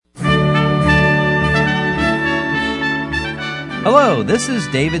Hello, this is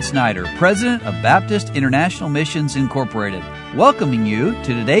David Snyder, President of Baptist International Missions Incorporated, welcoming you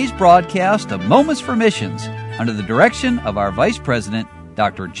to today's broadcast of Moments for Missions under the direction of our Vice President,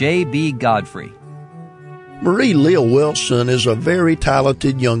 Dr. J.B. Godfrey. Marie Leah Wilson is a very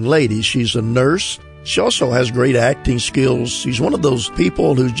talented young lady. She's a nurse. She also has great acting skills. She's one of those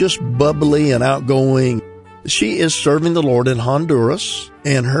people who's just bubbly and outgoing. She is serving the Lord in Honduras,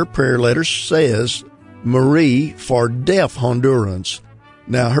 and her prayer letter says, Marie for Deaf Hondurans.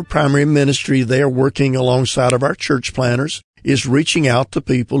 Now, her primary ministry there, working alongside of our church planners, is reaching out to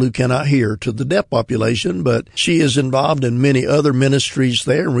people who cannot hear, to the deaf population, but she is involved in many other ministries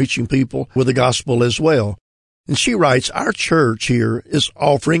there and reaching people with the gospel as well. And she writes, our church here is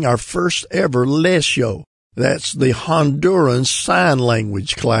offering our first ever Lesho, that's the Honduran Sign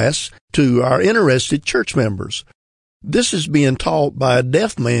Language class, to our interested church members. This is being taught by a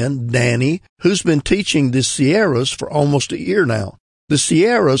deaf man, Danny, who's been teaching the Sierras for almost a year now. The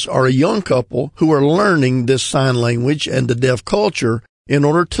Sierras are a young couple who are learning this sign language and the deaf culture in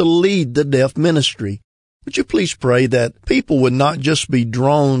order to lead the deaf ministry. Would you please pray that people would not just be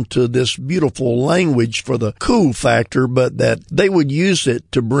drawn to this beautiful language for the cool factor, but that they would use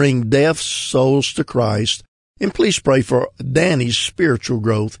it to bring deaf souls to Christ? And please pray for Danny's spiritual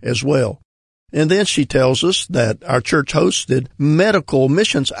growth as well. And then she tells us that our church hosted medical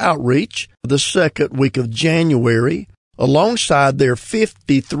missions outreach the second week of January. Alongside their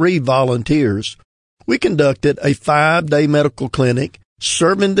 53 volunteers, we conducted a 5-day medical clinic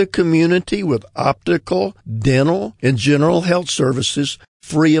serving the community with optical, dental, and general health services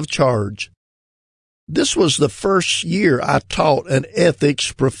free of charge. This was the first year I taught an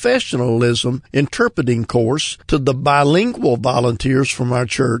ethics professionalism interpreting course to the bilingual volunteers from our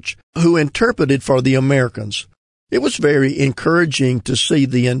church who interpreted for the Americans. It was very encouraging to see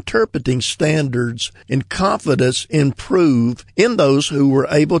the interpreting standards and confidence improve in those who were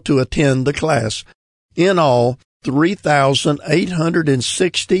able to attend the class. In all,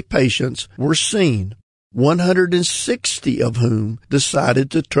 3,860 patients were seen, 160 of whom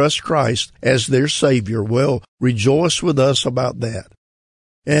decided to trust Christ as their Savior. Well, rejoice with us about that.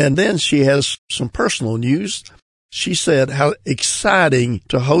 And then she has some personal news. She said how exciting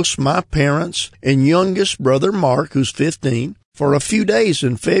to host my parents and youngest brother Mark, who's 15, for a few days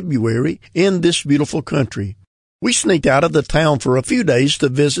in February in this beautiful country. We sneaked out of the town for a few days to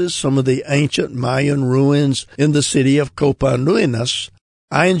visit some of the ancient Mayan ruins in the city of Copanuenas.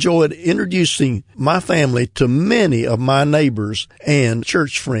 I enjoyed introducing my family to many of my neighbors and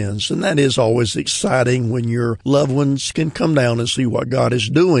church friends, and that is always exciting when your loved ones can come down and see what God is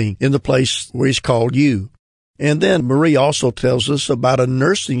doing in the place where He's called you. And then Marie also tells us about a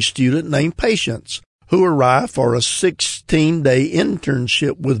nursing student named Patience who arrived for a 16-day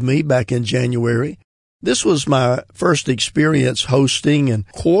internship with me back in January. This was my first experience hosting and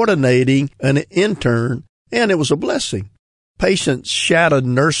coordinating an intern, and it was a blessing. Patients shadowed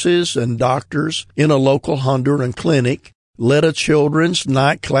nurses and doctors in a local Honduran clinic, led a children's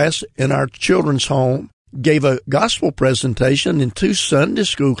night class in our children's home, gave a gospel presentation in 2 Sunday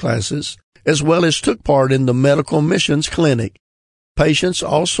school classes, as well as took part in the medical missions clinic. Patients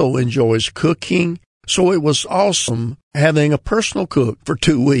also enjoys cooking, so it was awesome having a personal cook for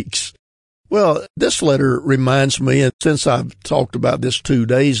 2 weeks. Well, this letter reminds me, and since I've talked about this 2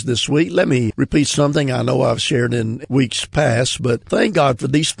 days this week, let me repeat something I know I've shared in weeks past, but thank God for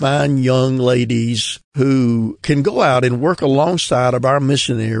these fine young ladies who can go out and work alongside of our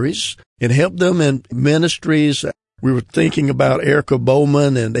missionaries and help them in ministries. We were thinking about Erica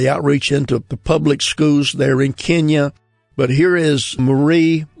Bowman and the outreach into the public schools there in Kenya, but here is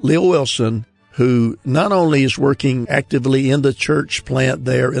Marie Leah Wilson, who not only is working actively in the church plant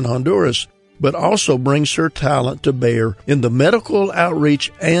there in Honduras, but also brings her talent to bear in the medical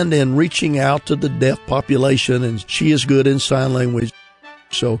outreach and in reaching out to the deaf population, and she is good in sign language.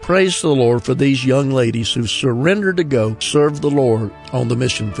 So praise the Lord for these young ladies who surrendered to go serve the Lord on the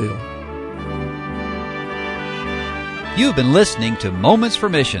mission field. You've been listening to Moments for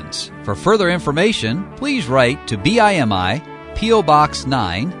Missions. For further information, please write to BIMI, P.O. Box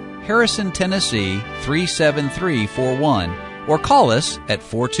 9, Harrison, Tennessee 37341, or call us at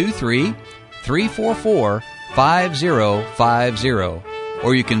 423-344-5050,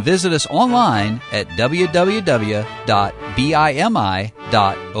 or you can visit us online at www.bimi.org.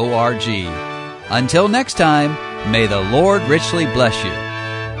 Until next time, may the Lord richly bless you.